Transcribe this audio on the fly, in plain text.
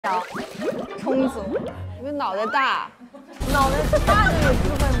疯子，因为脑袋大，脑袋大就有智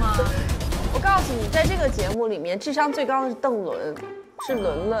慧吗？我告诉你，在这个节目里面，智商最高的是邓伦，是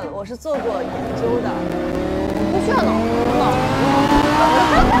伦伦，我是做过研究的。不需要脑，不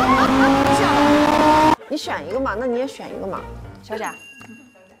需要脑。你选一个嘛，那你也选一个嘛，小贾。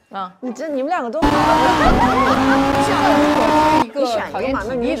你们两个都好。一个考验体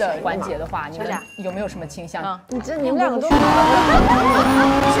力的环节的话，你们有没有什么倾向？你们两个都好。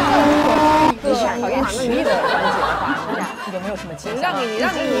一个考验体力的环节的话，有没有什么倾向？你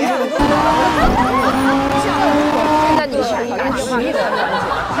让你两个都好。现在你们考验体力的环节，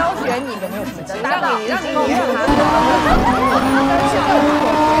挑选你有没有什么倾向？让你告诉他。现在你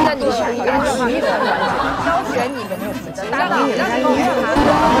们考验体力的环节，挑选你有没有什么倾向？让你告诉他。现在你们考验体力的环节，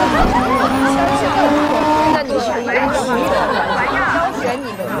挑选你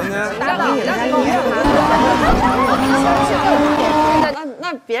有没有什么倾向？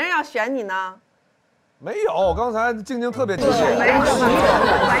那别人要选你呢？没有，刚才静静特别激烈。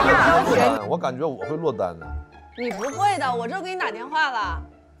我感觉我会落单的。你不会的，我这给你打电话了。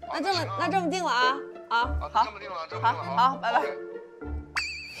那这么定了啊！好，这么定了，好，拜拜。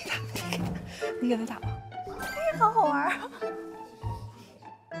你给他打吧。哎，好好玩啊！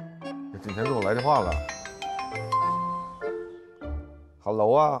景甜给我来电话了。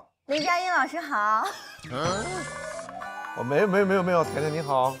Hello 啊，林佳音老师好。我没有，甜甜你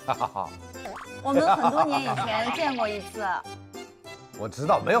好，哈哈哈。我们很多年以前见过一次。我知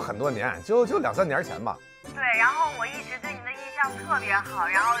道，没有很多年，就2、3年前吧。对，然后我一直对你的印象特别好，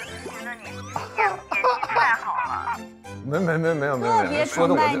然后觉得你演技太好了。没有，特别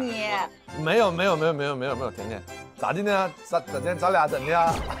崇拜你。没有，甜甜，咋的呢？咱俩怎的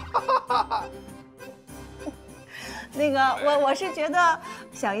呀？那个，我是觉得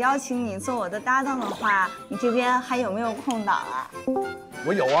想邀请你做我的搭档的话，你这边还有没有空档啊？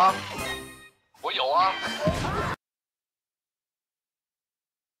我有啊。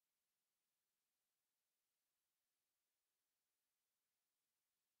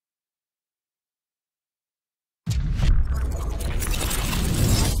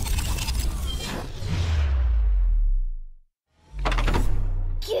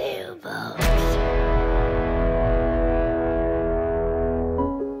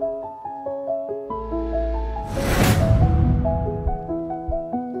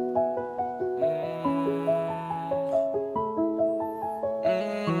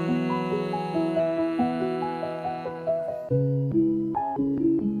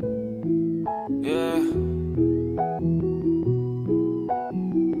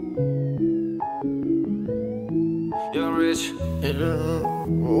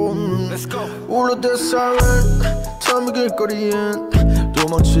울렸던 siren 잠이 길거리엔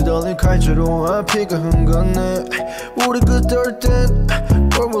도망치던 네 칼자루 앞이가 흥건해 우리 그때 땐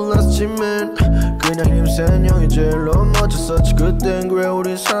뭘 몰랐지만 그냥 힘센 형이 제일 넘어졌었지 그땐 그래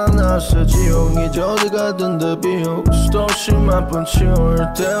우린 살아났어 지옥이 저리 가던 다 비옥 수도 없이 맛본 치울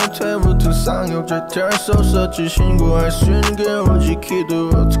때부터 쌍욕 절대 할 수 없었지 신고할 수 있는 게 오직 기도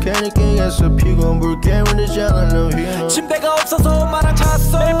어떻게 느끼겠어 피곤불 깨울리잖아 너 휘노 침대가 없어서 엄마랑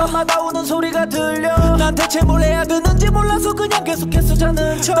잤어 매일 밤마다 우는 소리가 들려 난 대체 뭘 해야 되는지 몰라서 그냥 계속해서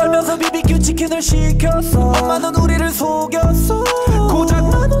자는 척 떨면서 BBQ 치킨을 시켰어 엄마는 우리를 속였어 고작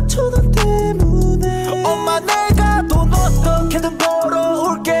 15,000원 때문에 엄마 내가 돈 어떻게든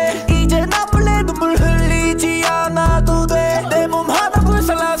벌어올게 이제 나 몰래 눈물 흘리지 않아도 돼 내 몸 하나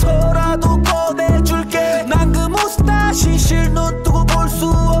불살라서라도 꺼내줄게 난 그 모습 다시 실눈 뜨고 볼 수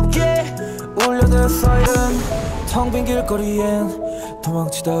없게 울려대 사이렌 텅 빈 길거리엔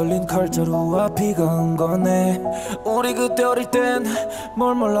도망치다 흘린 칼자루 앞이가 흥건해 우리 그때 어릴 땐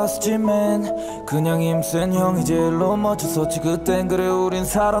뭘 몰랐었지 man 그냥 힘센 형이 제일 넘어졌었지 그땐 그래 우린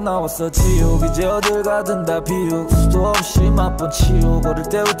살아나왔어 지옥 이제 어딜 가든 다 비옥 수도 없이 맛본 치욕 어릴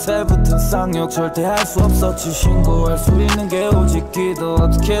때부터 붙은 쌍욕 절대 할 수 없었지 신고할 수 있는 게 오직 기도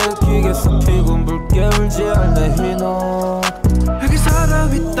어떻게 느끼겠어 피곤불 깨울지 않네 휘노 여기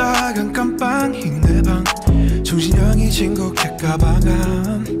사람 있다간 깜빵 흰 방 정신형이 진국해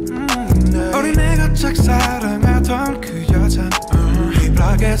가방안 어린애가 짝사랑하던 그 여잔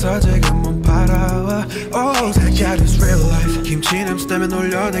힙락에서 지금 몸 팔아와 Oh that is real life 김치 냄새 때문에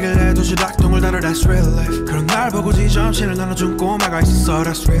놀려대길래 도시락통을 다뤄 That's real life 그런 날 보고 지점심을 나눠준 꼬마가 있었어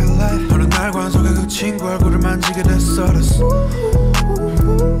That's real life 어느 날 관속에 그 친구 얼굴을 만지게 됐어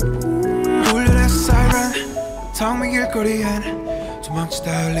울려대 siren 텅 빈 길거리엔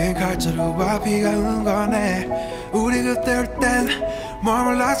도망치다 흘린 칼자루 앞이가 흥건해 우리 그때 올 땐 뭘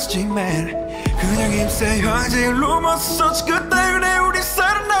몰랐었지 man 그냥 힘센 형이 제일 넘어섰었지 그때 그래 우리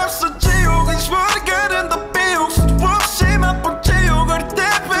살아났어 지옥은 시원하게 된다 비옥 수도 없이 맛본 지옥 어릴 때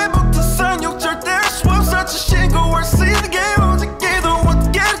배부터 쌍욕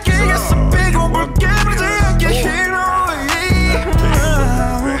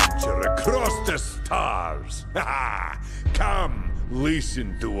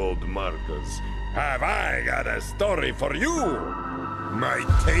Listen to old Marcus. Have I got a story for you? My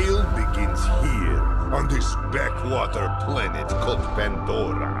tale begins here, on this backwater planet called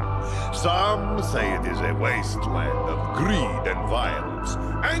Pandora. Some say it is a wasteland of greed and violence,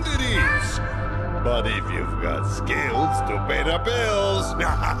 and it is. But if you've got skills to pay the bills,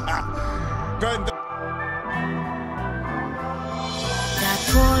 Pandora. 打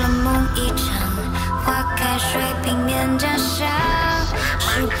破了梦一场，花开水平面假象，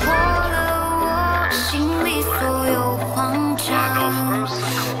识破了我心里所有慌张，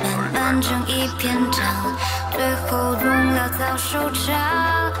漫漫成一篇章，最后终潦草收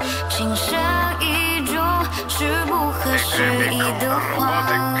场，情深意重，是不合时宜的谎。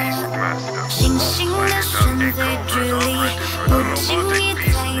星星的深邃距离，不经意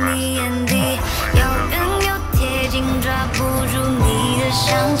在你眼底，遥远又贴近，抓不住你的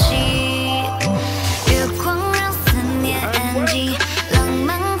香气。月光让思念安静，浪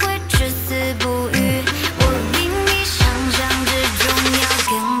漫会至死不渝。我比你想象之中要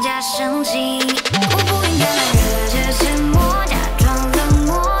更加深情。我不应该来热着沉默，假装冷漠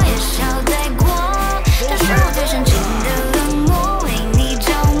也少带过。这是我最深情的冷漠，为你着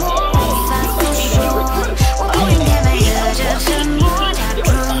魔，无法诉说。我不应该来热着沉默，假装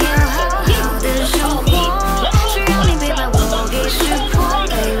有好好的生活。是让你背叛我给识破，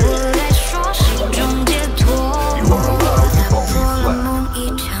对我来说心中解脱。打破了梦一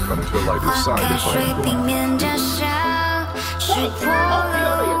场，花开水平面假象，识破了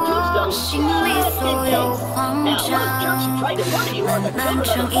我心里所有慌张，漫漫成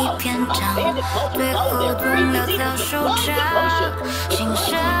一篇章，最后终潦草收场，情深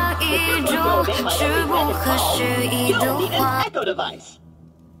意重，是不合时宜的话。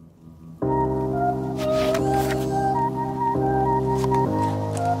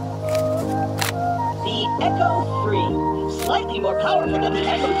The Echo 3, slightly more powerful than the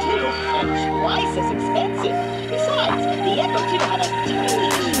Echo 2 and twice as expensive. Besides, the Echo 2 had a tiny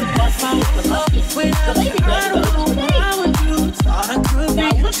issue with busting the musket, so they regretted those today.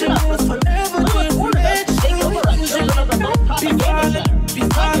 Now listen up, we'll afford us to take over a children of the most gaming center.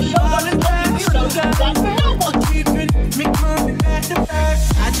 Time to show those lucky weirdos that no one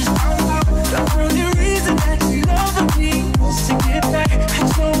I just don't know the only reason that you love me is to get back. I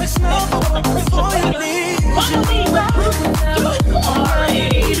know it's not before you leave. Follow me, recruit. Already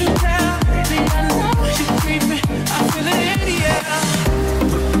now, baby, I know you're creeping. I feel it in the air.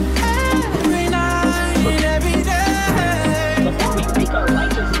 Every night and every day. Before we break our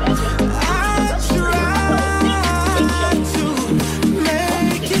righteous legend, I try to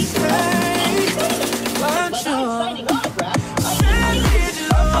make it stay.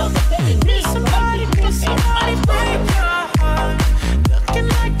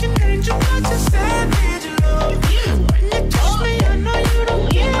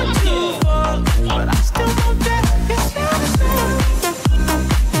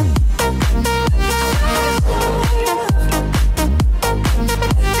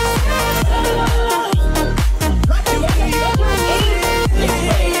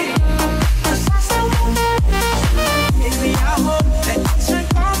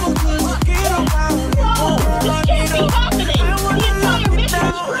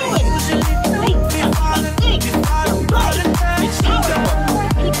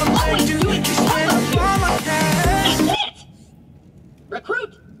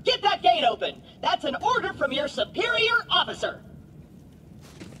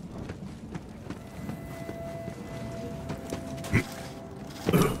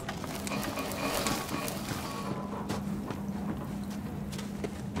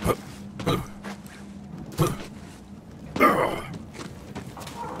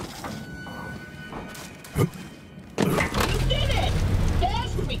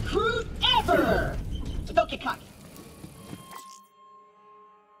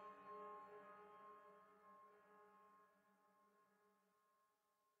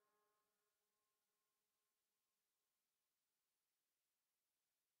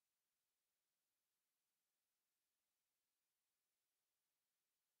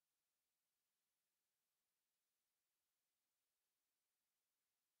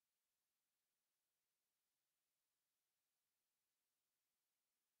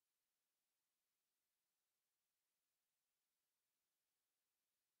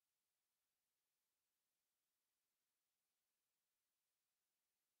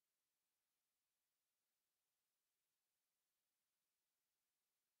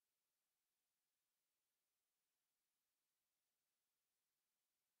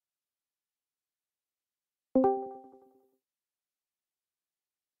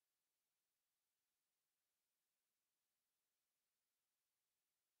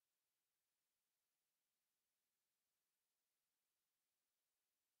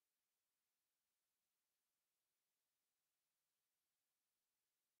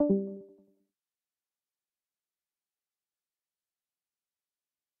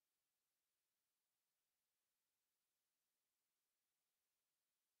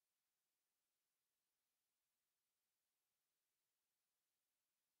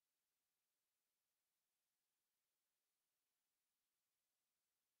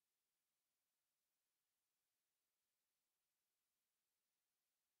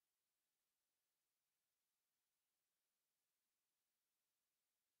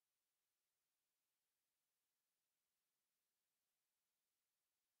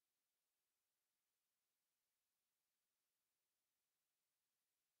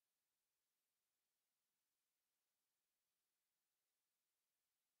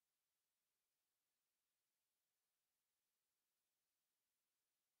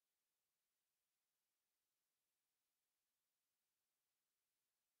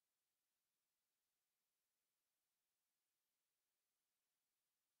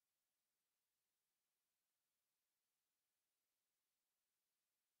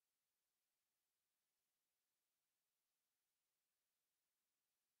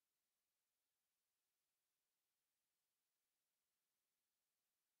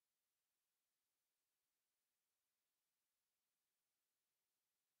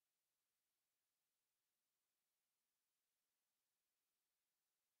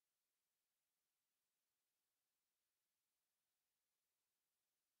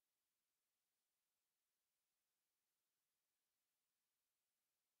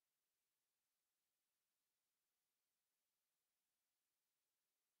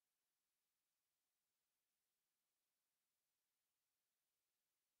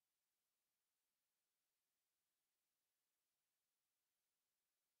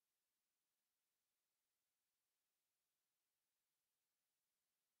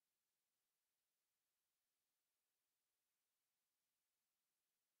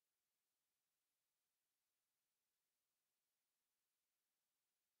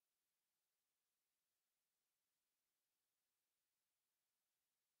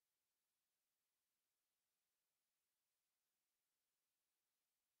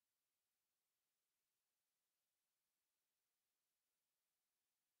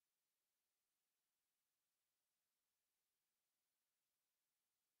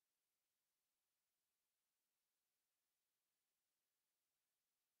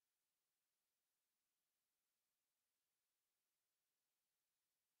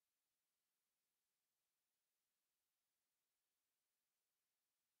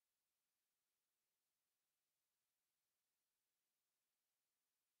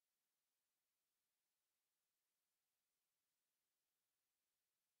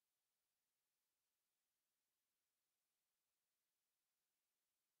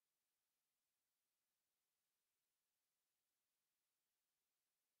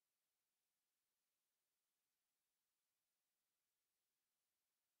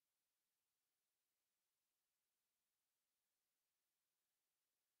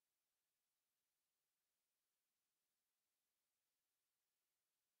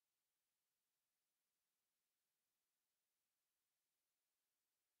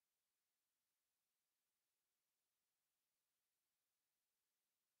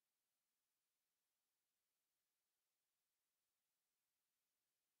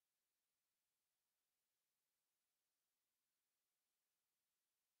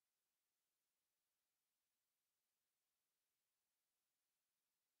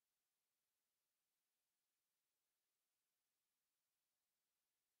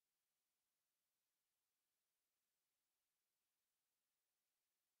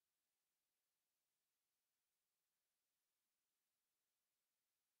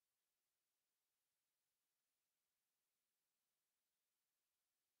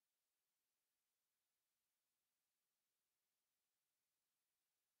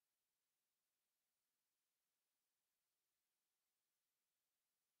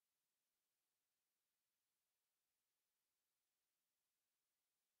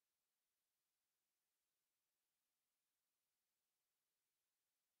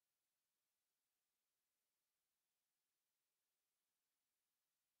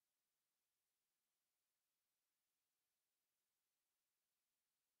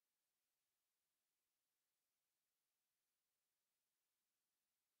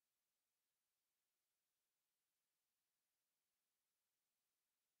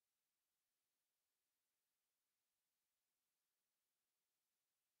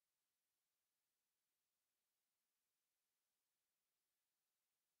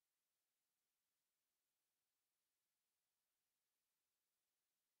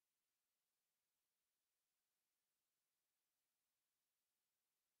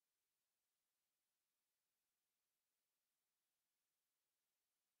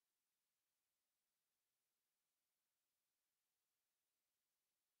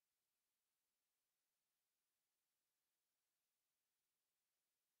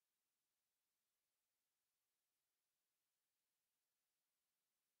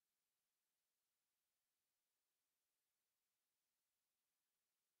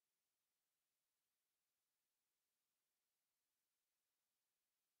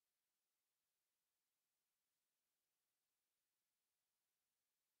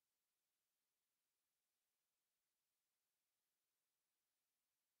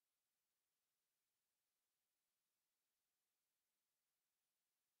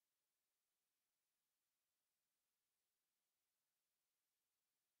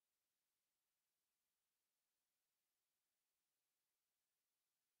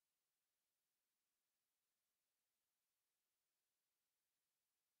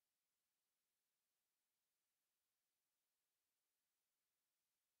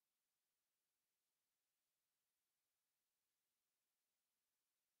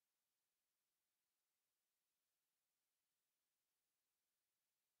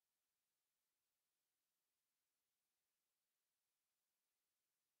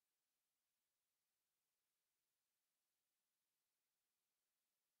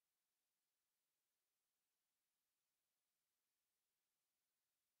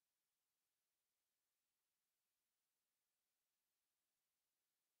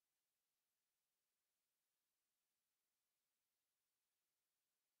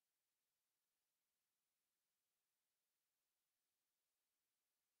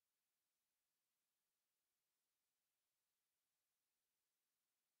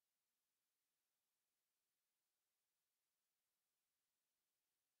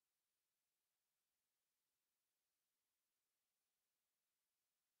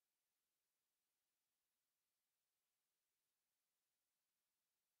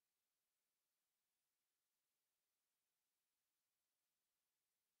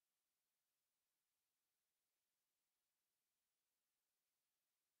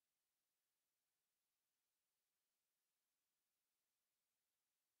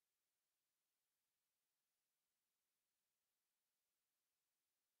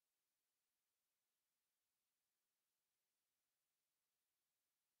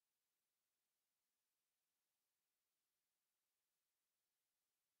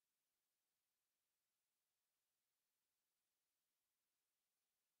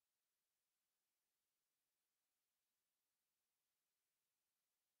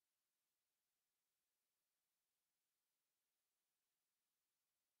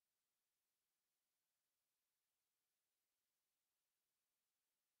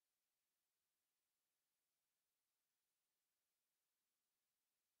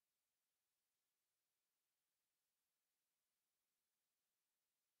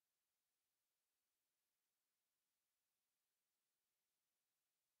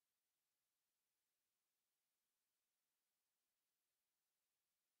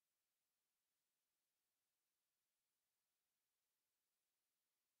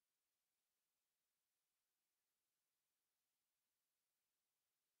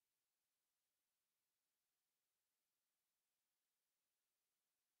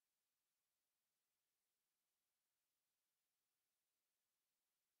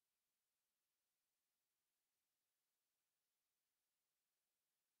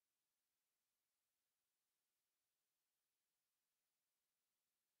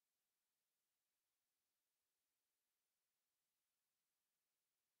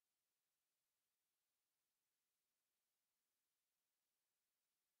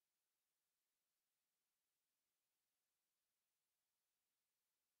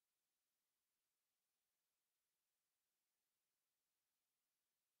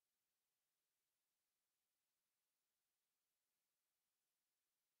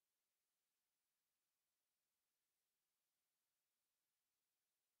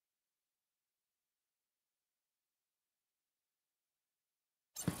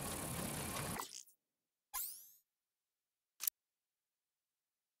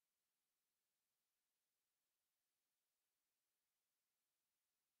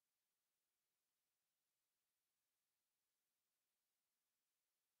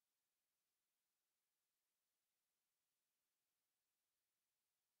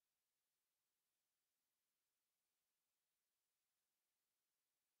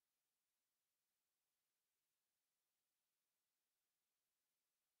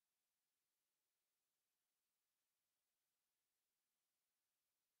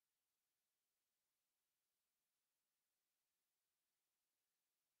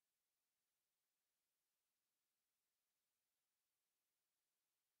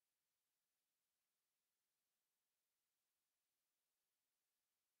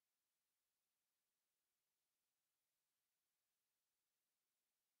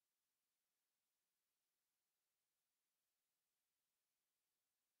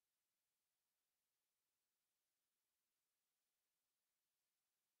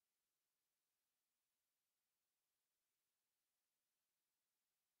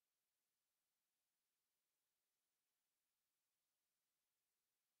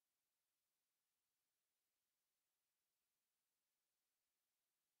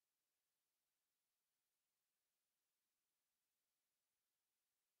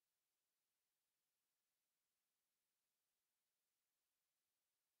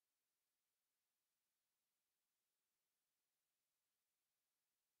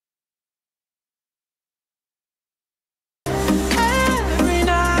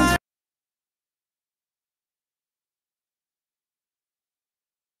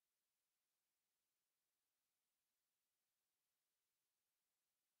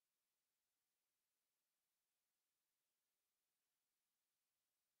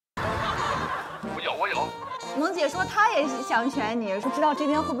 萌姐说她也想选你，不知道这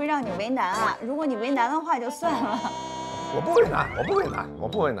边会不会让你为难啊？如果你为难的话就算了。我不为难，我不为难，我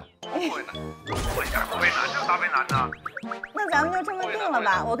不为难。我不为难，我一点不为难，这有啥为难的？那咱们就这么定了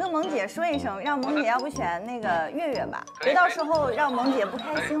吧，我跟萌姐说一声，让萌姐要不选那个月月吧，别到时候让萌姐不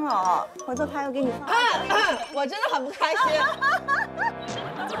开心了哦，回头她又给你放。我真的很不开心。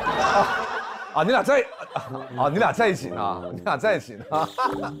啊，你俩在啊，你俩在一起呢，你俩在一起呢。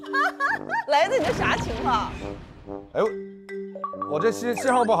雷子，你这啥情况？哎呦，我这信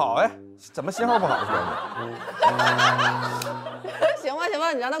号不好哎，怎么信号不好？行吧行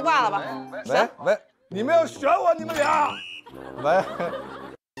吧，你让他挂了吧。喂，你们要选我，你们俩。喂。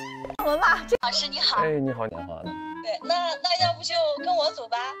我吧，老师你好。哎，你好，你好。对，那要不就跟我组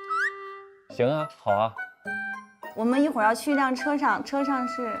吧。行啊，好啊。我们一会儿要去一辆车上，车上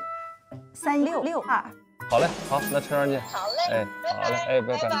是3662。好嘞，好，那车上见。好嘞，哎，好嘞，哎，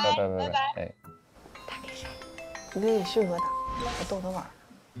拜拜。哎，打给谁？你给旭哥打，我逗他玩。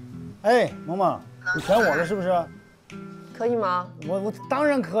哎，萌萌，你选我了是不是？可以吗？我当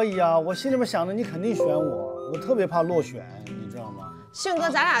然可以啊！我心里面想着你肯定选我，我特别怕落选，你知道吗？迅哥，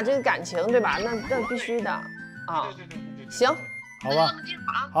咱俩这个感情对吧？那必须的啊！行，好吧，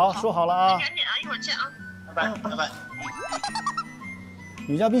好，说好了啊！赶紧啊，一会儿见啊！拜拜。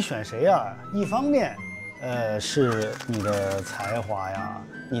女嘉宾选谁啊？一方面，是你的才华呀，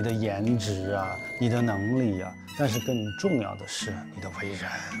你的颜值啊，你的能力呀，但是更重要的是你的为人。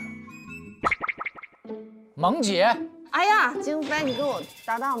萌姐，哎呀，京飞，你跟我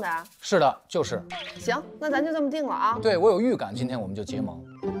搭档的呀？是的，就是。行，那咱就这么定了啊。对，我有预感，今天我们就结盟。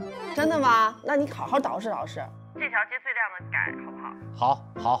真的吗？那你好好捯饬捯饬。这条街最亮的改好不好，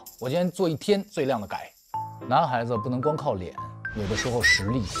好？好，我今天做一天最亮的改。男孩子不能光靠脸，有的时候实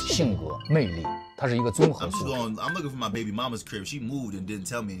力、性格、魅力，它是一个综合素质。I'm looking for my baby mama's crib. She moved and didn't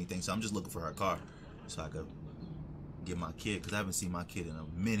tell me anything, so I'm just looking for her car, so I could get my kid. Cause I haven't seen my kid in a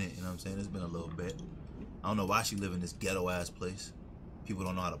minute. You know what I'm saying? It's been a little bit. I don't know why she live in this ghetto ass place. People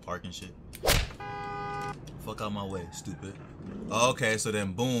don't know how to park and shit. Fuck out my way, stupid. Okay, so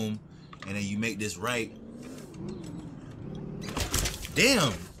then boom, and then you make this right.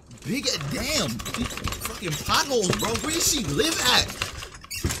 Damn, big damn, fucking potholes, bro. Where does she live at?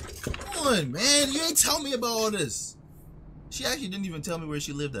 Come on, man, you ain't tell me about all this. She actually didn't even tell me where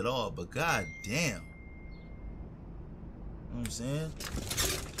she lived at all. But god damn, you know what I'm saying?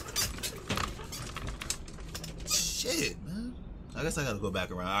 Shit, man. I guess I gotta go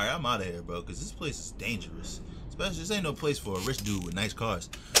back around. All right, I'm out of here, bro, because this place is dangerous. Especially, this ain't no place for a rich dude with nice cars.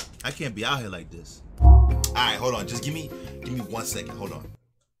 I can't be out here like this. All right, hold on. Just give me 1 second. Hold on.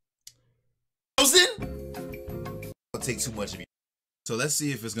 I'll take too much of you. So let's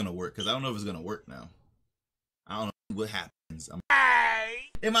see if it's gonna work, because I don't know if it's gonna work now. I don't know what happens.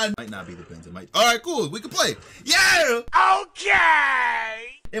 It might not be the pins. It might. All right, cool. We can play. Yeah.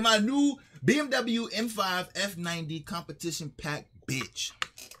 Okay. In my new BMW M5 F90 competition pack, bitch. You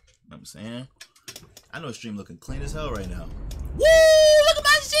know what I'm saying? I know stream looking clean as hell right now. Woo! Look at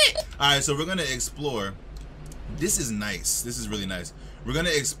my shit! Alright, so we're gonna explore. This is nice. This is really nice. We're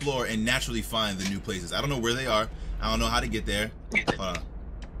gonna explore and naturally find the new places. I don't know where they are. I don't know how to get there. Hold on.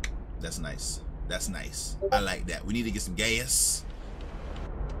 That's nice. That's nice. I like that. We need to get some gas.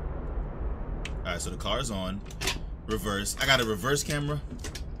 Alright, so the car's on. Reverse. I got a reverse camera.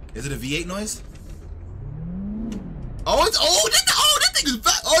 Is it a V8 noise? Oh, it's that thing is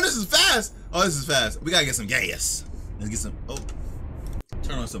fast. Oh, this is fast. Oh, this is fast. We gotta get some gas. Let's get some. Oh,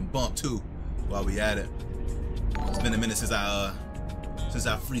 turn on some bump too while we at it. It's been a minute since I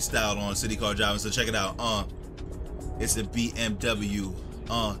freestyled on city car driving. So check it out. It's a BMW.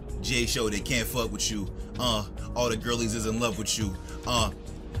 J show. They can't fuck with you. All the girlies is in love with you. All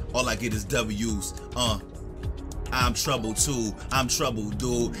I get is W's. I'm trouble too. I'm trouble,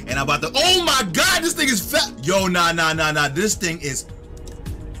 dude. And I'm about to. Oh my god, this thing is fast. Yo, nah. This thing is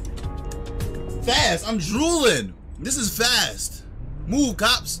fast. I'm drooling. This is fast. Move,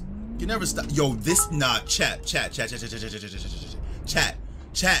 cops. You never stop. Yo, this nah. Chat.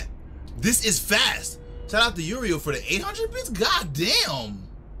 This is fast. Shout out to Uriel for the 800 bits. God damn.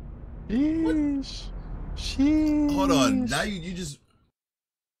 Hold on. Now you just.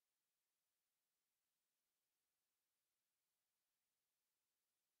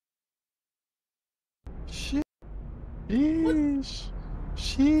 Hold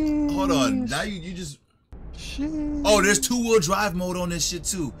on. Now you just. Oh, there's 2-wheel drive mode on this shit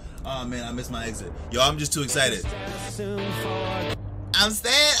too. Oh man, I missed my exit. Yo, I'm just too excited. I'm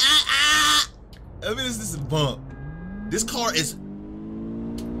staying. I mean, this is a bump. This car is.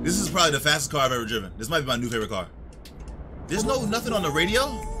 This is probably the fastest car I've ever driven. This might be my new favorite car. There's nothing on the radio.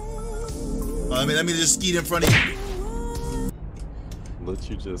 Let me just skeet in front of you. Let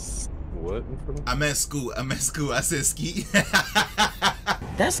you just what in front of me? I meant scoot. I said skeet.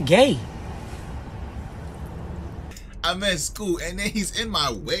 That's gay. I meant scoot, and then he's in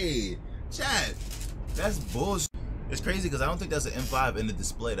my way. Chad, that's bullshit. It's crazy because I don't think that's an M5 in the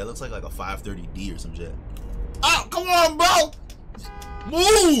display. That looks like a 530D or some shit. Oh, come on, bro!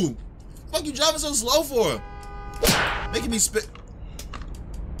 Move! Fuck you driving so slow for? Making me spit.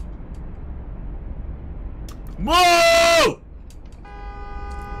 Move!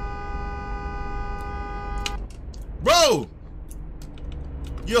 Bro!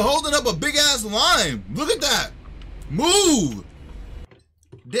 You're holding up a big ass line. Look at that. Move!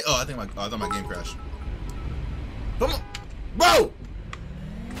 Oh, I thought my game crashed. Come on, bro!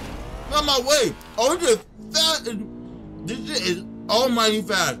 Not my way. Oh, it's just fast. This shit is almighty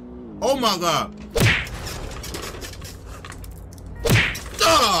fast. Oh my god.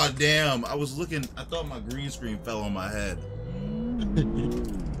 Oh damn! I was looking. I thought my green screen fell on my head.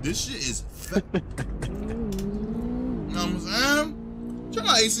 This shit is. You know what I'm saying? Turn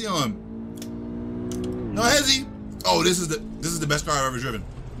my AC on. No hezzy. Oh, this is the best car I've ever driven.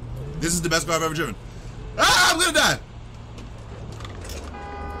 This is the best car I've ever driven. Ah, I'm gonna die.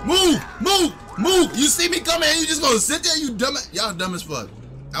 Move, move, move. You see me coming and you just gonna sit there? You dumb. Y'all dumb as fuck.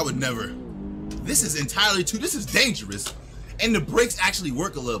 I would never. This is entirely too. This is dangerous. And the brakes actually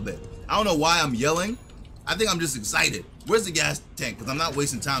work a little bit. I don't know why I'm yelling. I think I'm just excited. Where's the gas tank? Because I'm not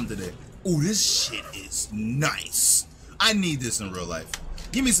wasting time today. Oh, this shit is nice. I need this in real life.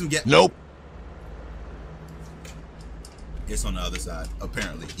 Give me some gas. Nope. It's on the other side,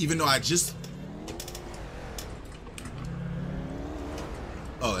 apparently. Even though I just...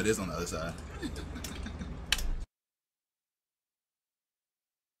 Oh, it is on the other side.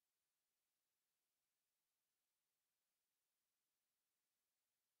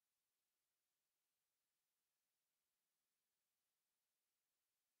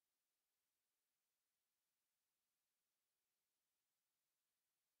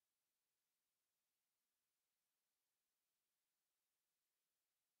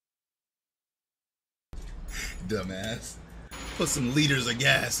 Dumbass. Put some liters of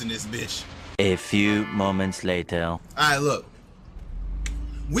gas in this bitch. A few moments later. Alright, look.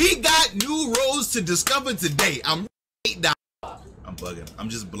 We got new roads to discover today. I'm bugging. I'm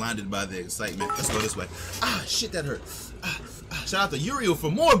just blinded by the excitement. Let's go this way. Ah, shit, that hurt. Shout out to Uriel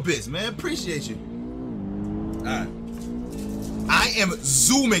for more bits, man. Appreciate you. Alright. I am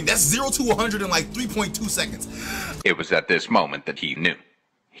zooming. That's 0 to 100 in like 3.2 seconds. It was at this moment that he knew.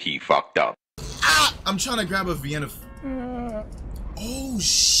 He fucked up. Ah! I'm trying to grab a Vienna. Oh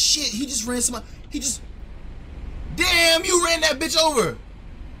shit! He just ran somebody. He just. Damn! You ran that bitch over.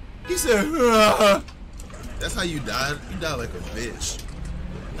 He said. That's how you died. You died like a bitch.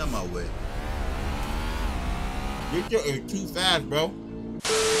 Not my way. This shit is too fast, bro.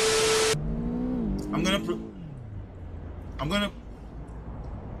 I'm gonna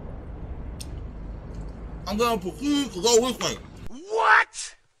proceed to go this way.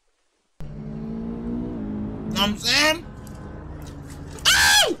 What? Know what I'm saying?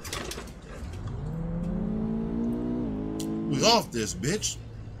 Ow! We off this, bitch.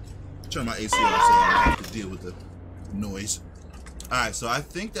 Turn my AC off so I don't have to deal with the noise. Alright, so I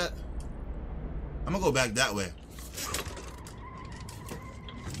think that I'm gonna go back that way.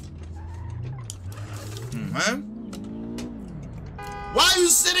 Man? Why are you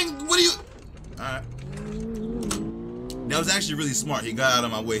sitting? What are you? Alright. That was actually really smart. He got out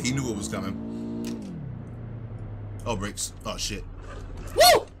of my way. He knew what was coming. Oh, brakes. Oh, shit.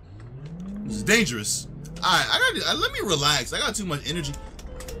 Woo! This is dangerous. Alright, let me relax. I got too much energy.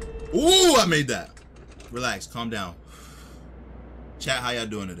 Ooh, I made that. Relax, calm down. Chat, how y'all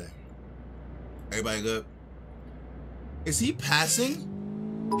doing today? Everybody good? Is he passing?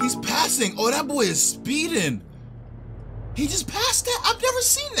 He's passing. Oh, that boy is speeding. He just passed that? I've never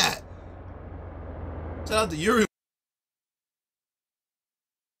seen that. Shout out to Yuri.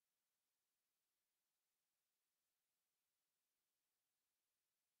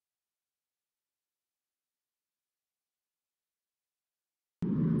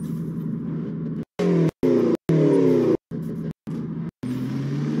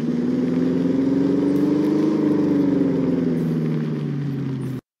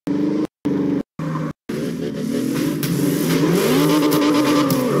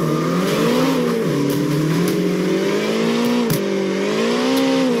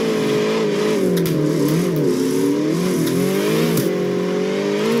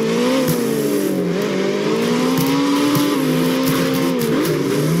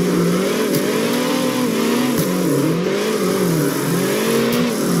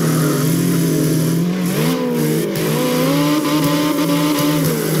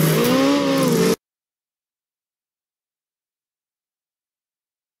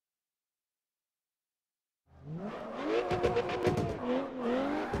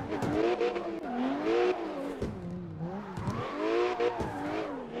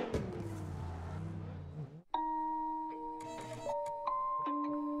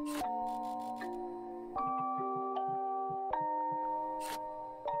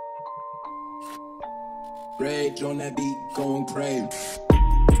 Rage on that beat, going crazy.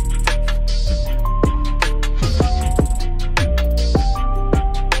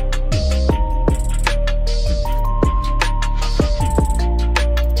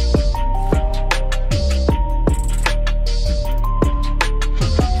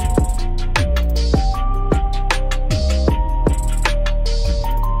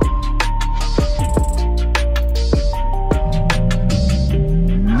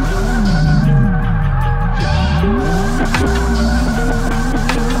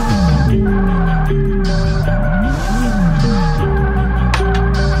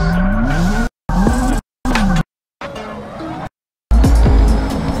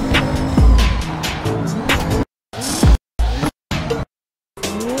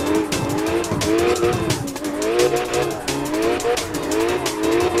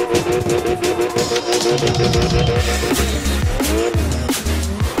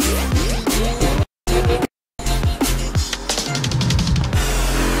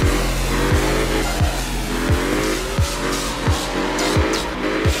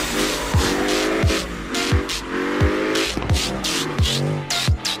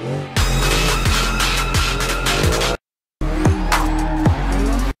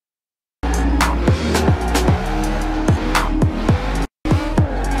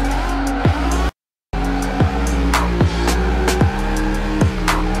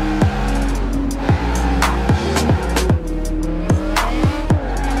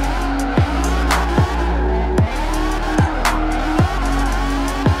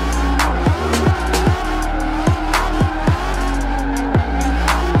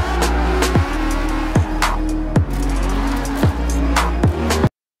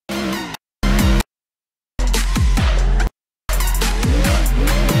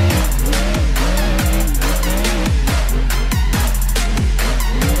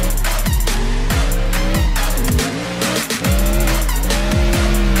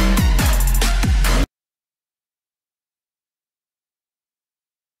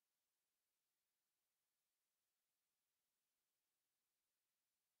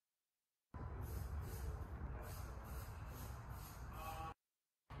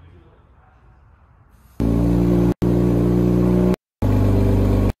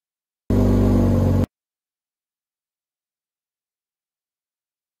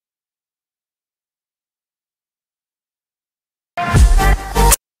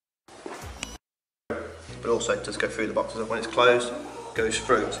 But also it does go through the boxes. When it's closed, it goes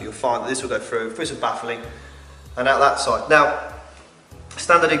through. So you'll find that this will go through some baffling, and out that side. Now,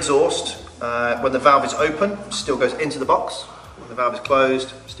 standard exhaust, when the valve is open, still goes into the box. When the valve is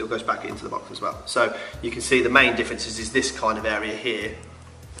closed, still goes back into the box as well. So you can see the main differences is this kind of area here,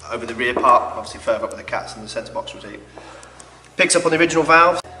 over the rear part, obviously further up with the cats and the centre box routine. Picks up on the original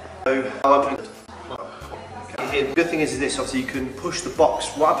valve. So I'll open it. Here, the good thing is this, obviously you can push the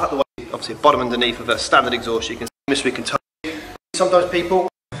box right up at the way. Obviously bottom underneath of a standard exhaust, you can see this, we can touch. Sometimes people,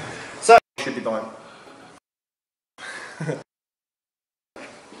 so you should be buying. Do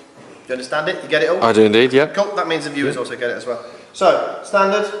you understand it? You get it all? I do indeed, yeah. Cool, that means the viewers also get it as well. So,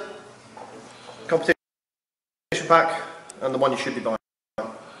 standard, competition pack, and the one you should be buying.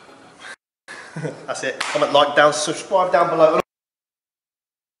 That's it. Comment, like, down, subscribe down below.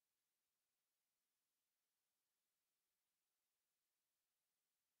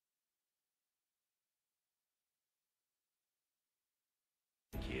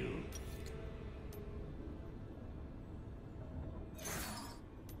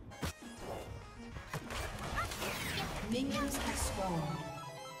 Minions have spawned.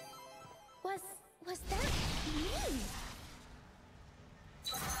 Was that me?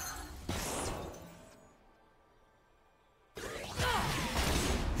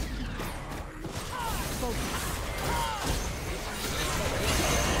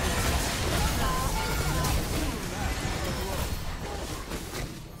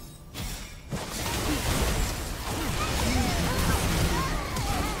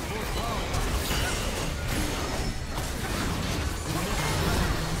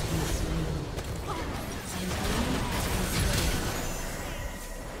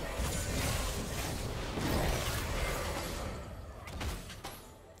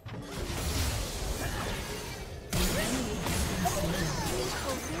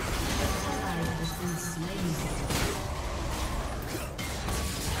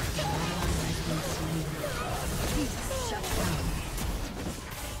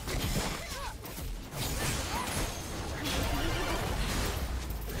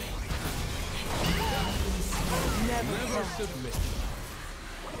 Never submit.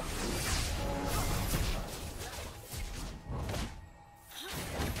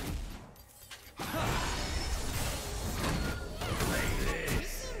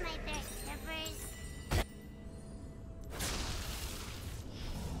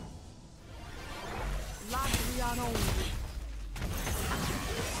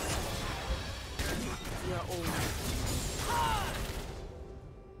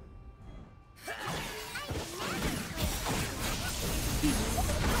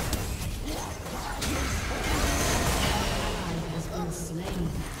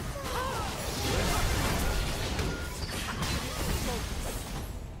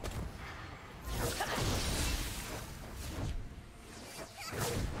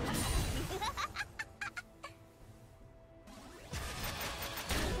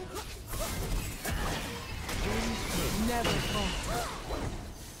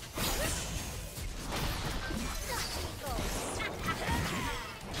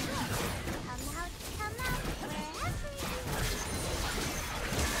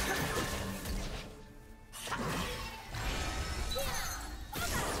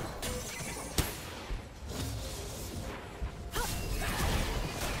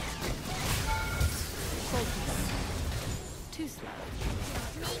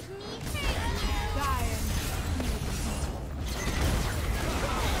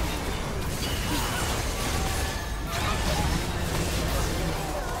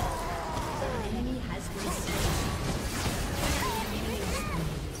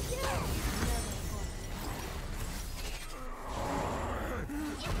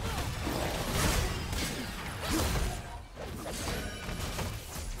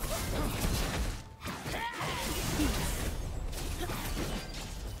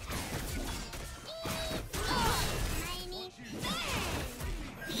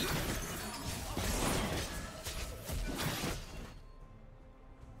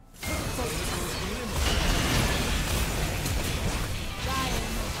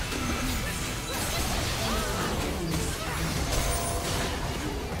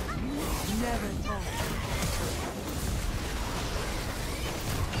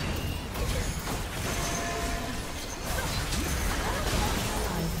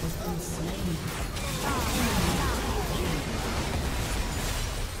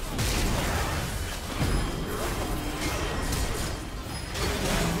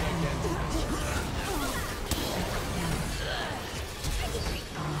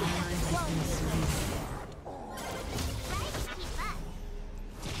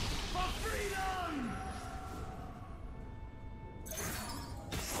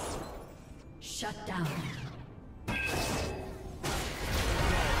 Shut down.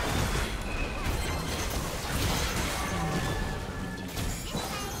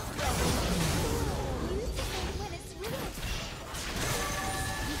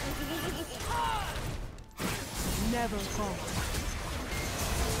 Never fall.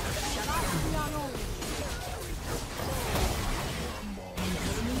 Shut down. An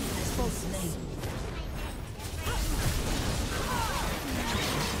enemy has been slain.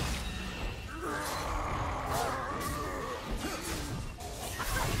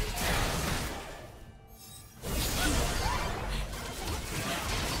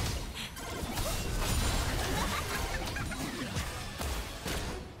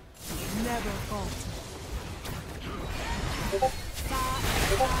 Never falter.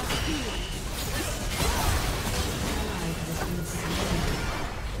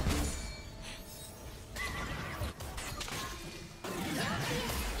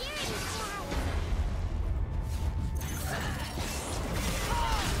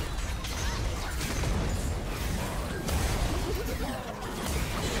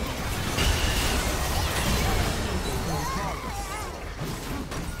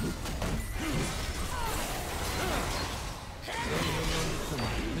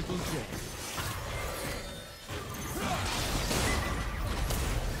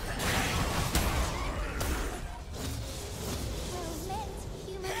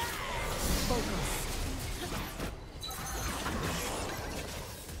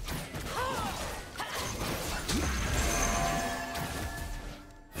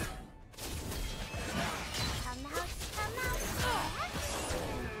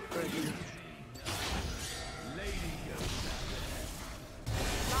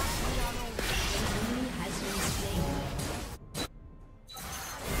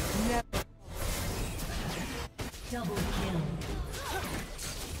 Double kill.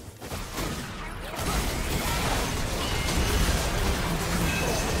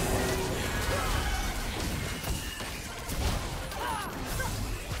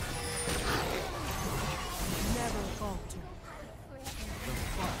 Never falter.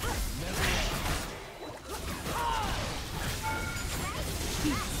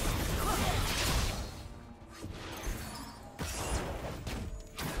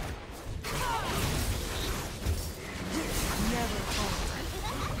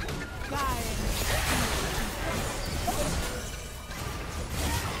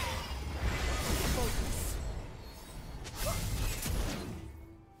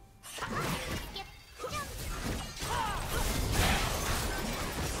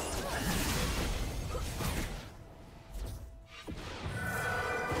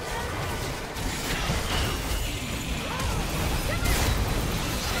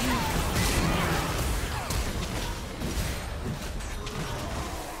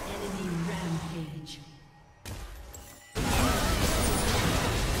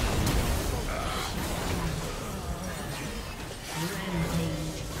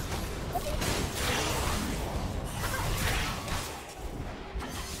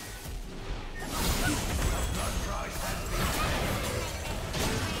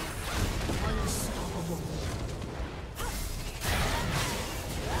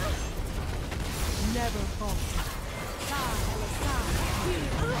 Never falter.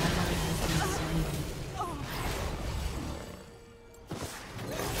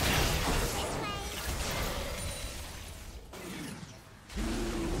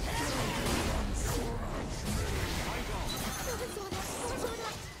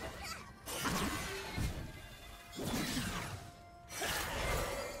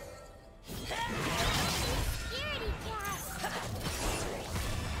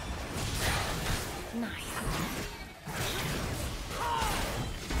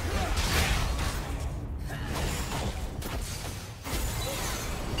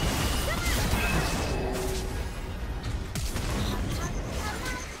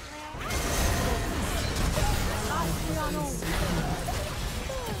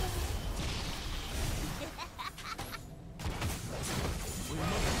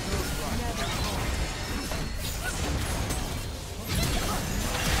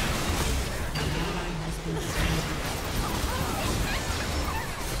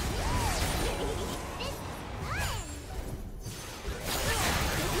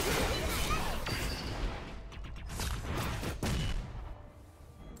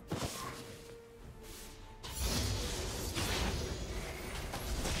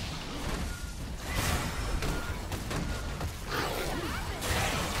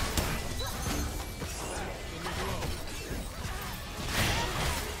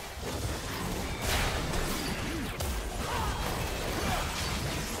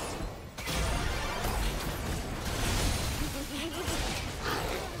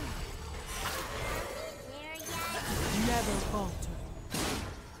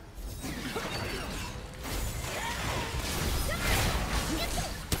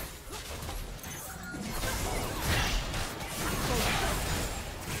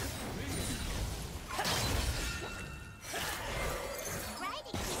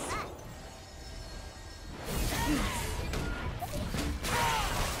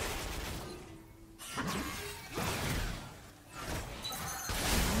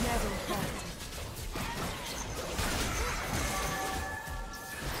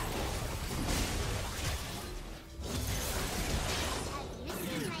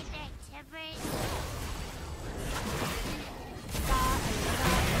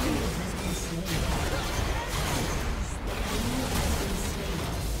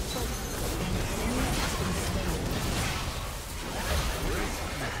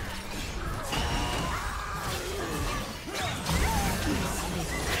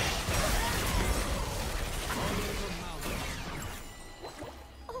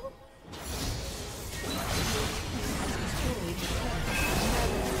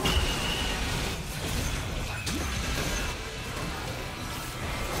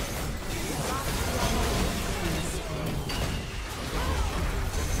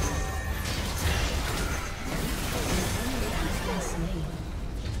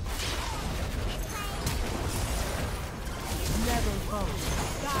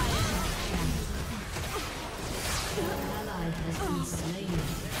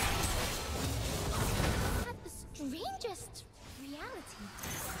 Strangest reality.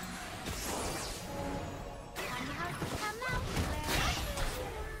 Wonder how it's come out.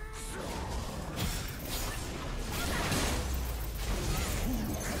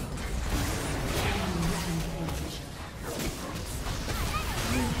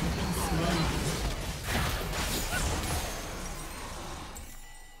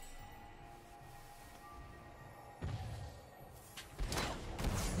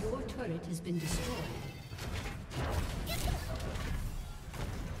 Your turret has been destroyed.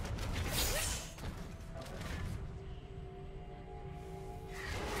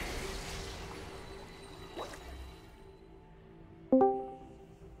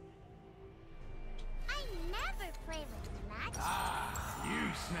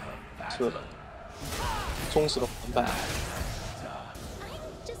是的，忠实的伙伴。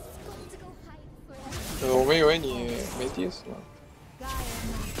我们以为你没第死呢。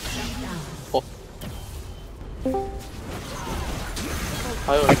哦，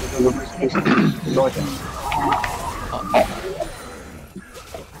还有一个多少钱？啊。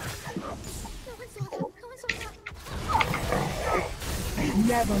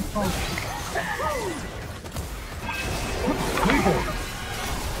Never fall.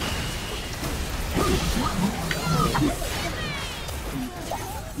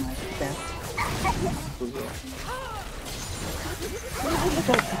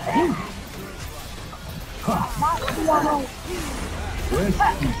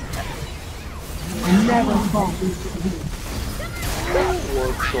 Never fall. 我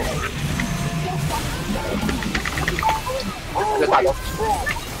操！这大招。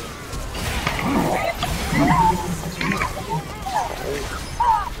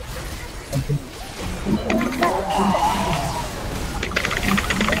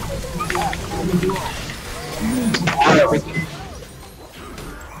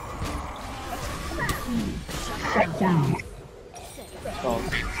Shut down.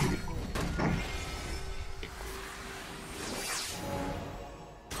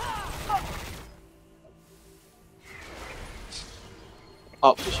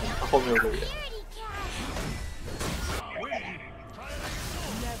 啊，不行，他后面有个人。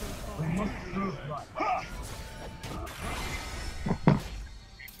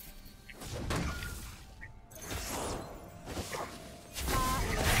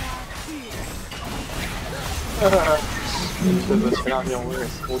这个前两天我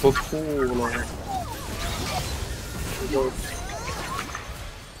都吐了，我都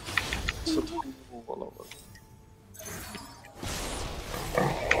吃吐了我。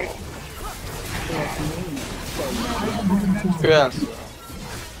确实。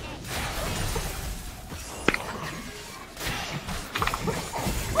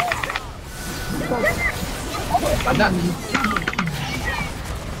完蛋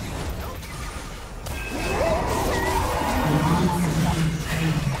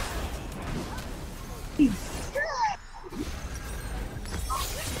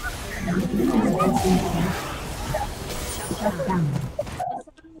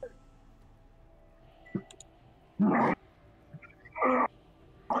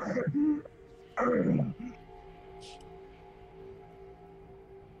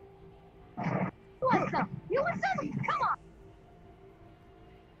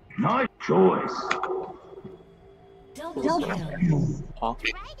！Nice choice. 好。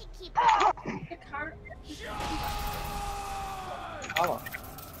他了。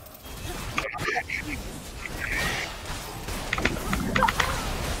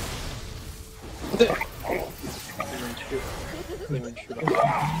不对，你们去吧。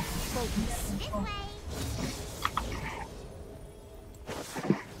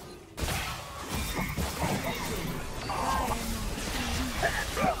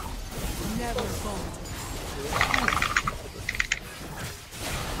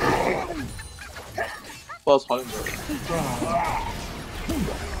不知道草有没有？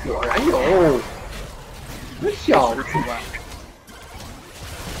果然有，这小子吧。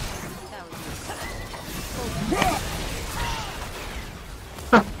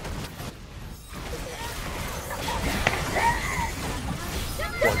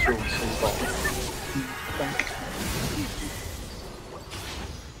我就知道。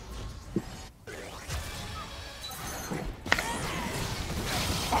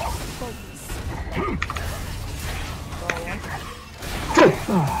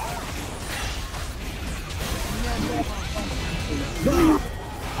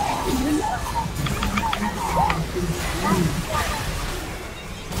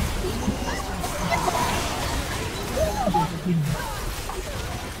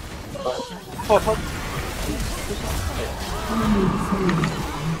靠他！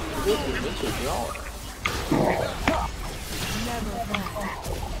这怎么解掉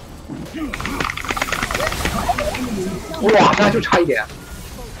哇，那就差一点。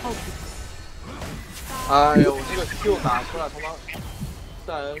哎呀，我这个 Q 打出来，他妈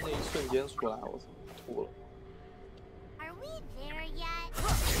在那一瞬间出来，我操，吐了。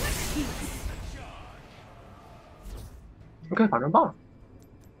你看反正棒，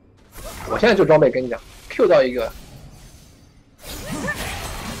我现在就装备跟你讲 ，Q 到一个，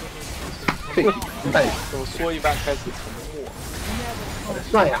对，半我说一半开始沉默。我在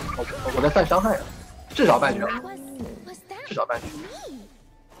算呀，我在算伤害啊，至少半局，至少半局。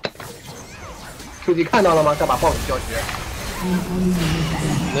QD 看到了吗？再把暴雨叫绝。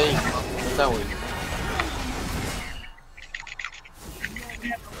能赢吗？能带我赢吗？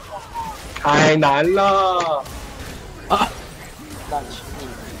太难了啊！那请你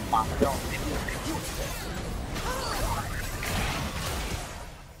马上。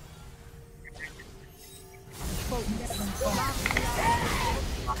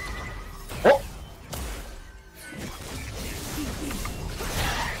哦。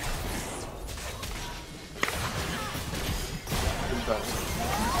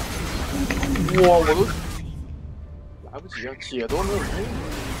哇，我都来不及啊，解都没有用。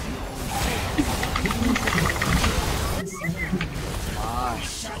哎，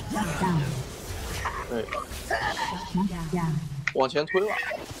对，往前推了，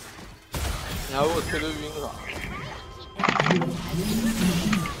你还给我推得晕了。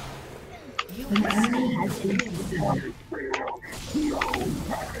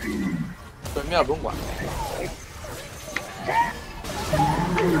对面不用管。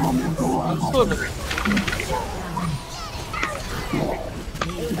侧面。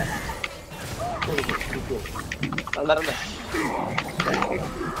来，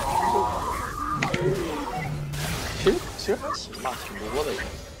其实还行吧，挺多的。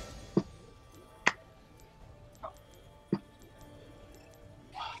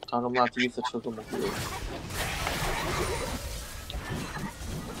长这么大第一次吃这么贵。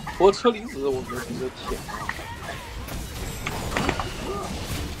不过车厘子我觉得比较甜啊。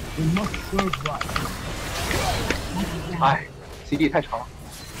哎 ，CD 太长了。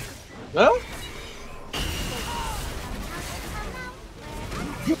嗯？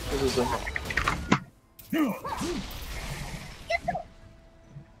这是真的。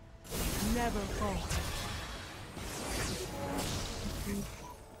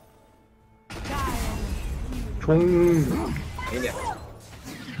冲！给点。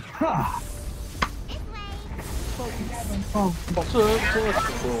哦，这人真的挺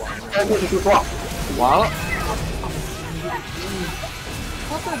会玩的。哎，这就说完了。他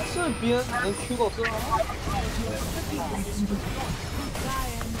在这边能 Q 到这啊？我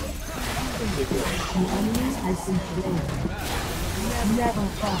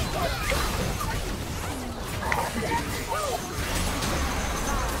操，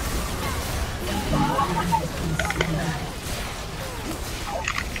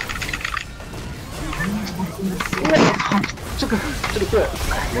这个盾，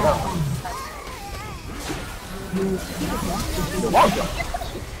没办法，我忘记了。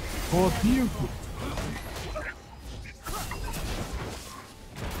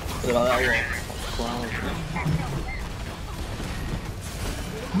对吧？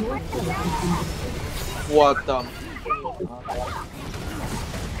我的，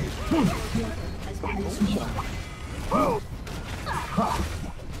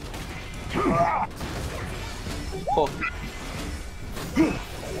哦。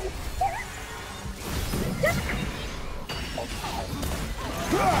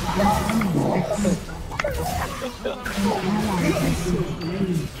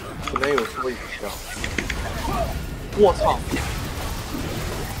可能有这么一条，我操！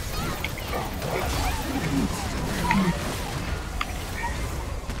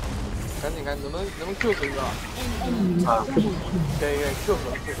赶紧能不能 Q 死一个？啊，可以 Q 死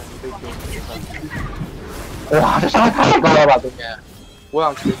了，你可以 Q 死。哇，这伤害太高了吧，对面！我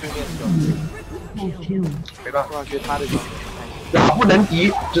想学对面的，没办法，我想学他的。瓦不能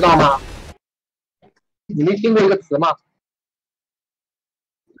敌，知道吗？你没听过一个词吗？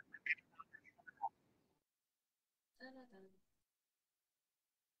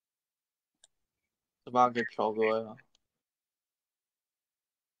这把给朴哥呀，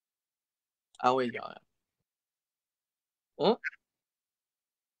安慰奖呀。嗯，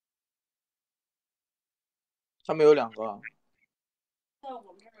上面有2个。在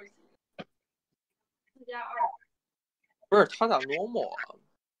我们这儿4+2。不是他咋 normal 啊？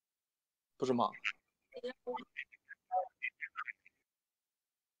不是吗？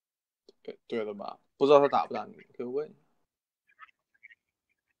对的吧？不知道他打不打你，可以问。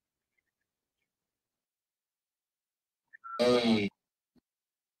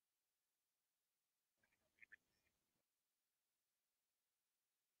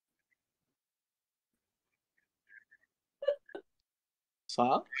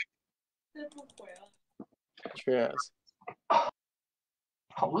啥？确实。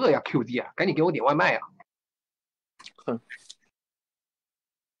好饿呀 ，QD 啊，赶紧给我点外卖呀！哼。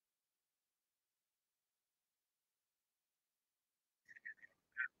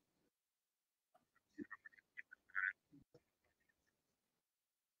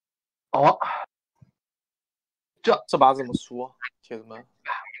哦，这把怎么输啊，铁子们？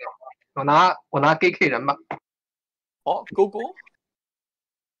我拿 GK 人吧。哦，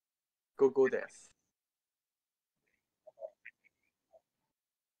勾です。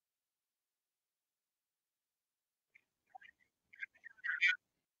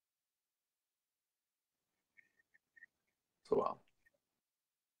是吧？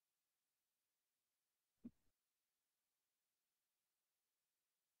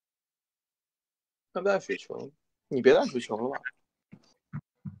要带雪球，你别带雪球了吧？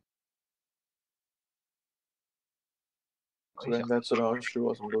这边带治疗虚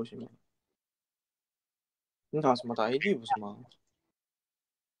弱什么都行吗？你打什么？打 AD 不是吗？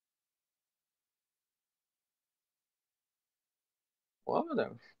我要带，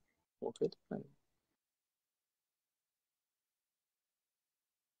我可以带。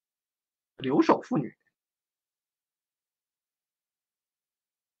留守妇女。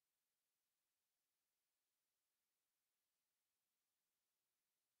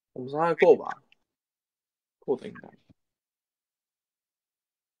我们伤害够吧？够的应该。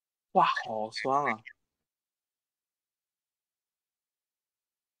哇，好酸啊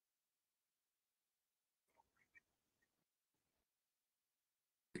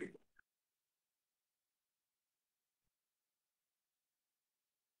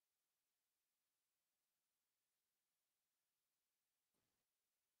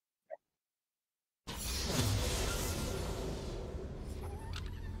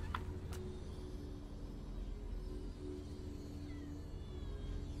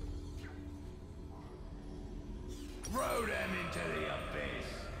！Throw them into the abyss.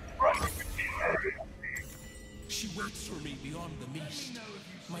 She waits for me beyond the mist.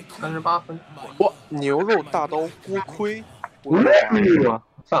 38分。哇，牛肉大刀锅盔，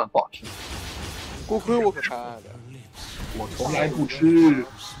算了，不好吃。锅盔我可太爱了，我从来不吃。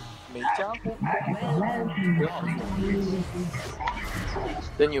没加锅盔，挺好吃。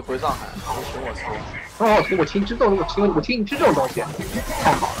等你回上海，你请我吃。哦，我请吃这种，我请你吃这种东西，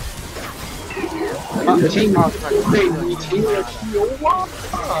太好了。我请你，对，你请我吃牛蛙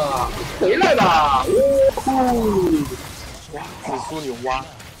啊！回来吧，呜呼！哇，紫苏牛蛙。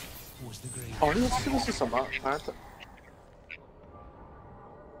哦，那个吃的是什么？反正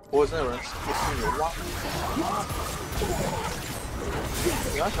我真的有人不吃牛蛙。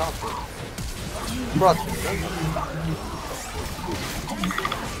你要想吃，不知道挺真的。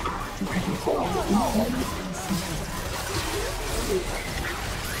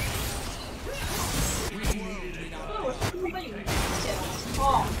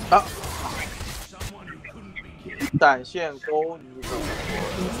啊！胆线钩，你怎么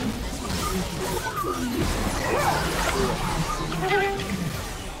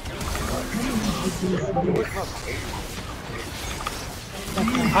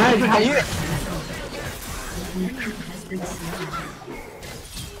哎，这海月。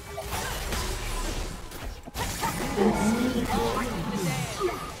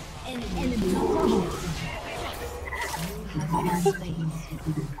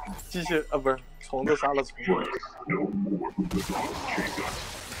机器啊，不是虫子杀了虫子。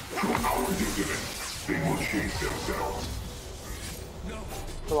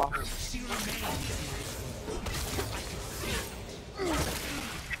是吧？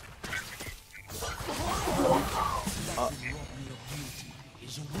啊！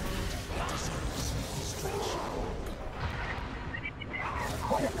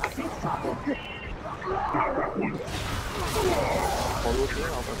好多兵啊！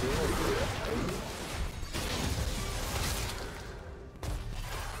把兵弄死。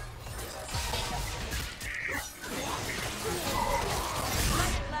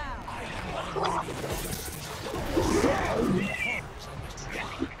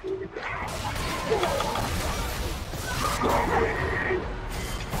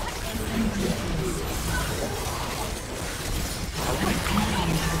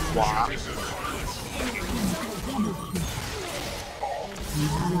哇！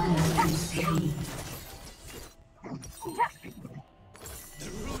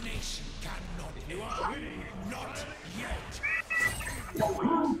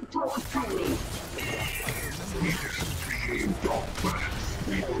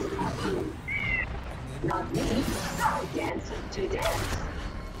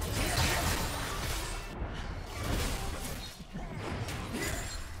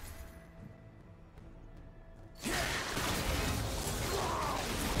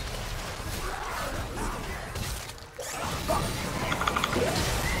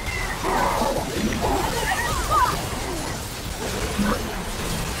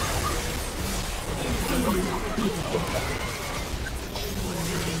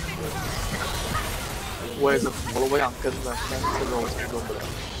我也是服了，我想跟的，但是这个我成功不了。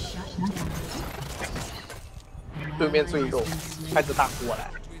对面最肉，开着大锅来。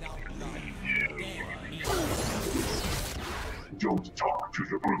Don't talk to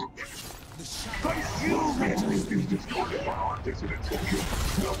the brute. Everything distorted by our dissident soldier.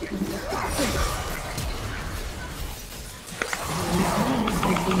 Nothing will happen.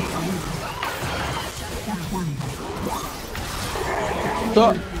 这。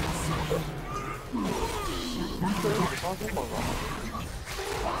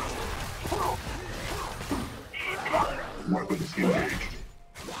Weapons engaged.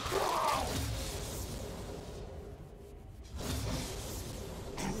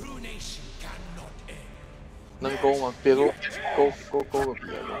 能勾吗？别勾，勾个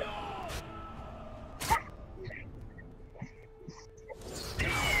别的。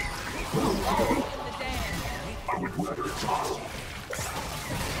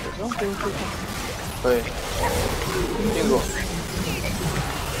对，定住，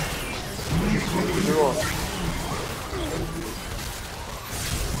定住。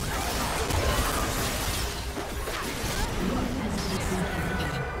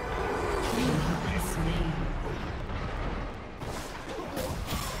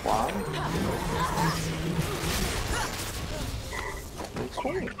完了，没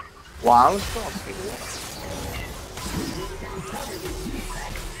聪明，完了，这样推多了。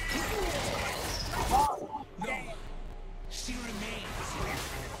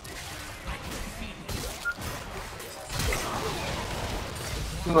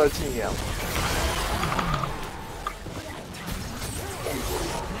这么近眼了。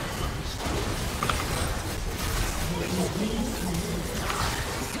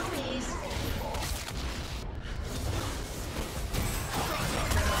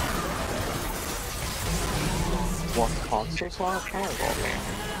我操，这刷的太高了！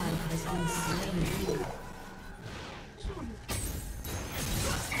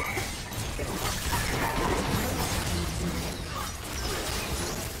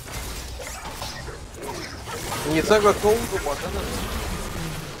你这个钩子我真的是，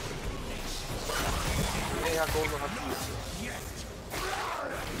那下钩子他必死，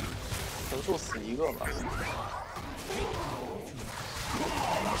横竖死一个吧。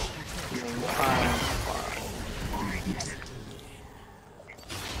能看。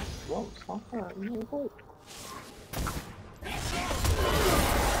我操！能够。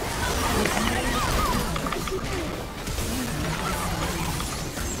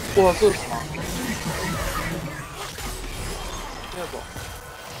哇，这是什么？别走！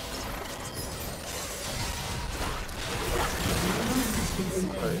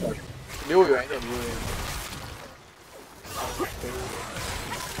离我远一点，离我远一点。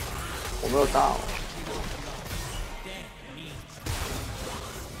我没有大哦。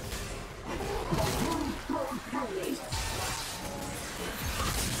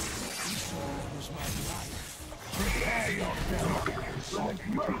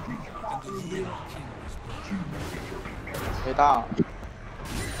没大，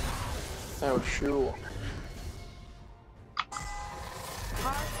但有失误。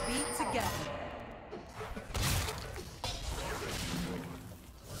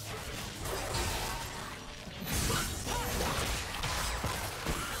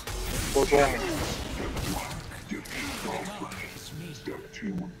我中了。Step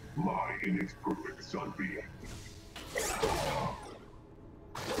 2, lie in its perfect sunbeam.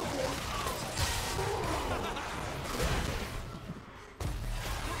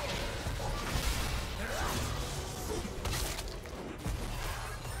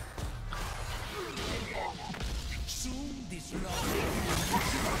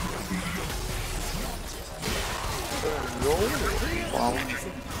 Wow.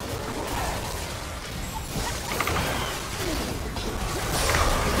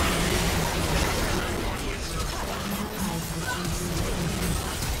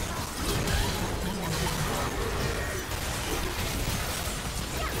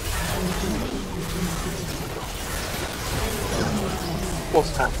 我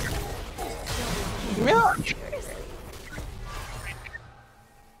操！喵！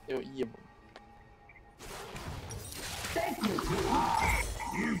有意吗？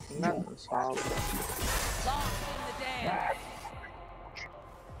应该能杀了。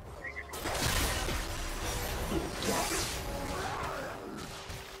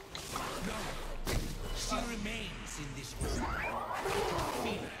She remains in this world.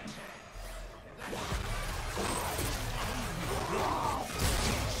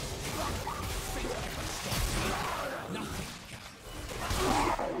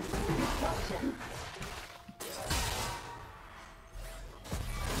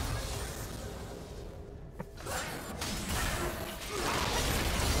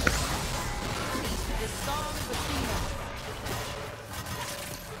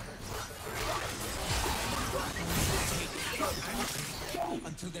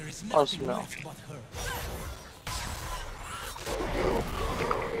 Until there is nothing left but her.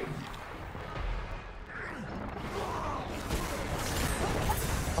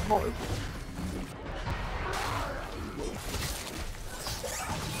 然后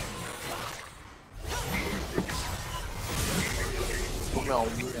5秒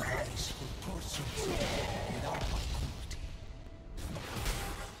5秒。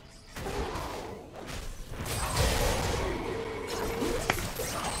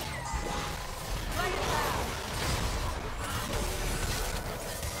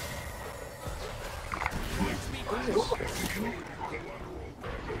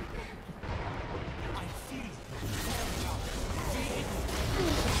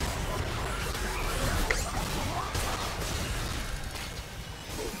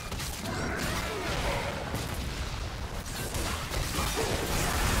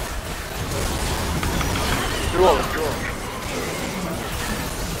弱了，弱了。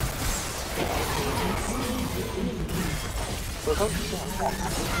我刚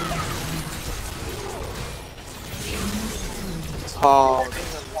操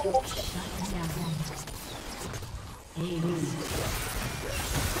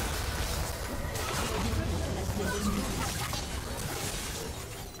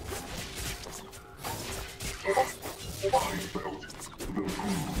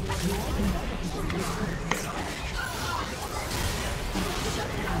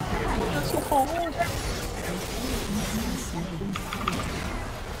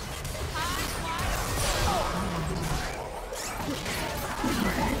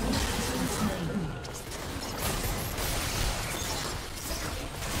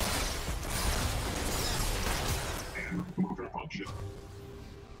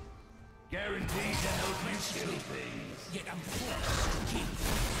！Guaranteed to help me kill things. Yet I'm forced to keep.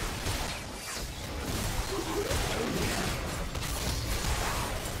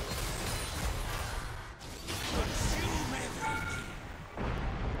 Consume everything.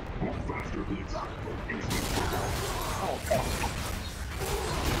 Faster hits.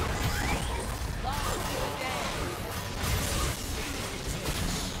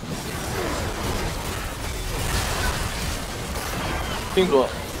定住了。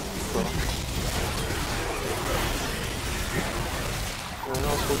人要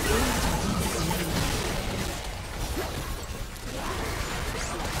出局。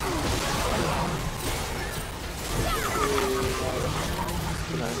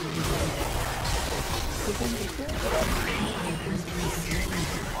不难。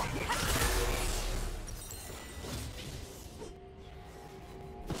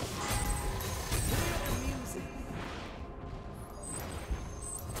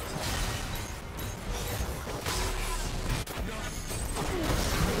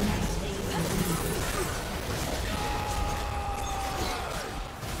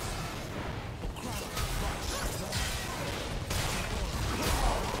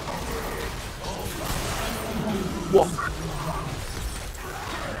哇！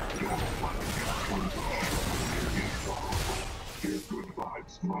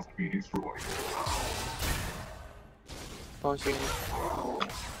放心。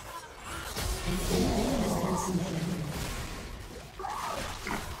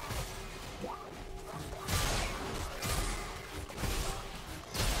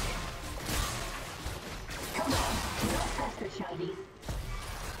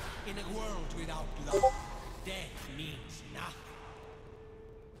In a world without love, death means nothing.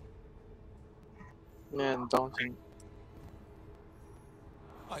 你很当心。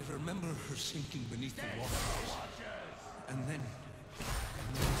 I remember her sinking beneath the waters, and then.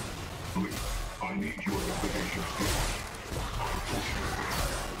 I need your navigation skills.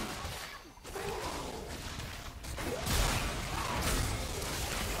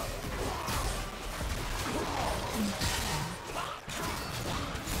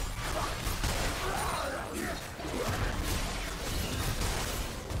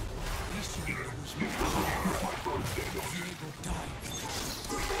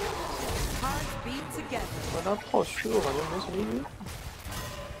 他套虚我感觉没什么用。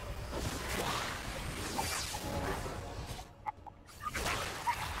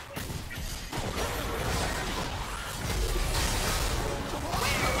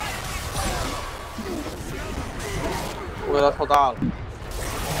我给他套大了。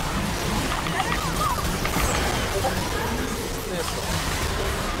累死了。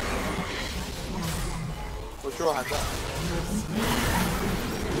我巨肉还在。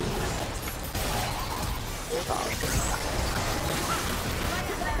我打了。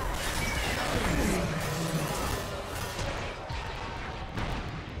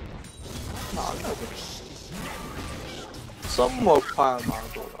哪来的？这么快吗？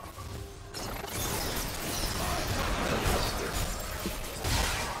走的？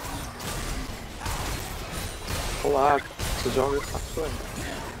后来只交给卡顿。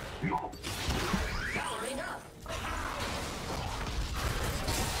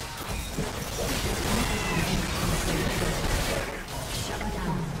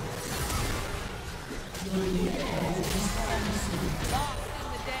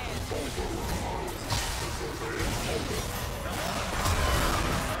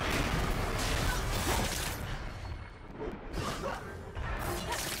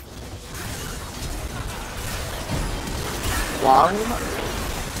完了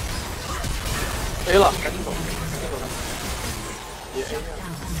 ，A 了，赶紧走，别 A 了。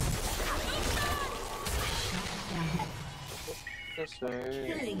这谁？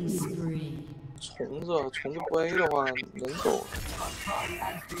虫子不 A 的话能走，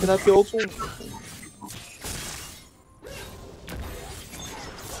被他标中了。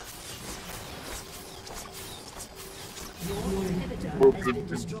我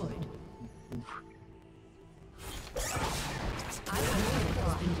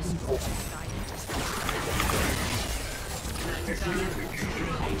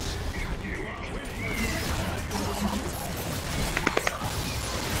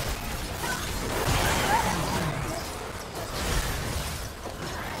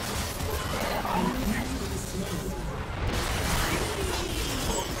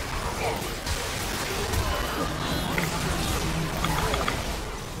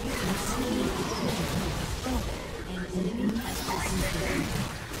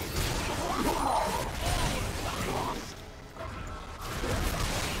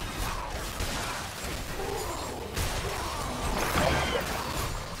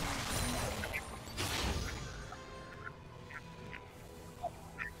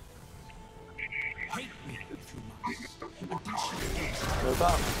没办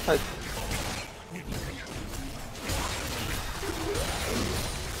法，太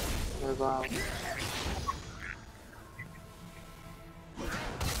没办法。你。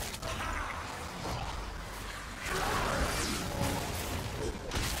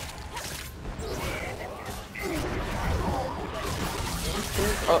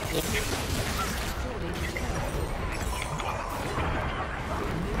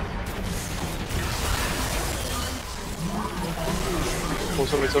我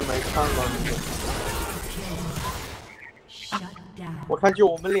是不是真没看到那个？我看就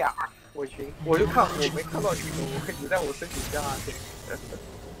我们俩，我就看我没看到你，你在我身体下。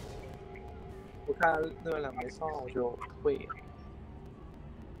我看那俩没上，我就退。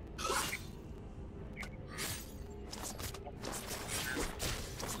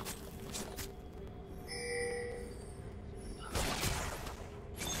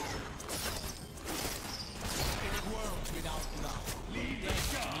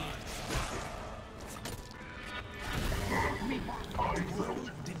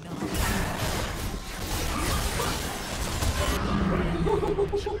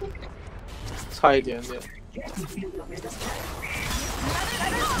差一点点。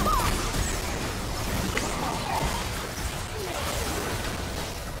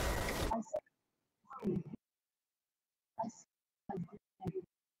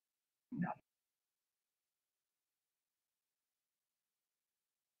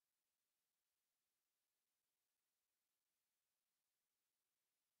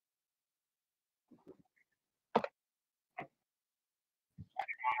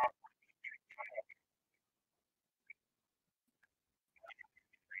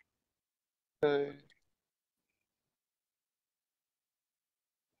对。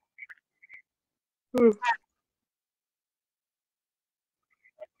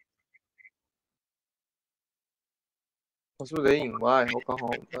我是不是得引外？我刚好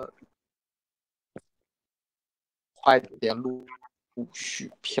快点录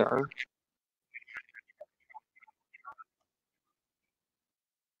续片儿。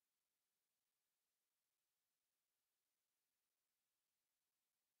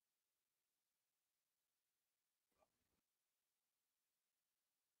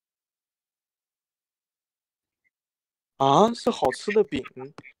啊，是好吃的饼。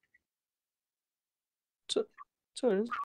这人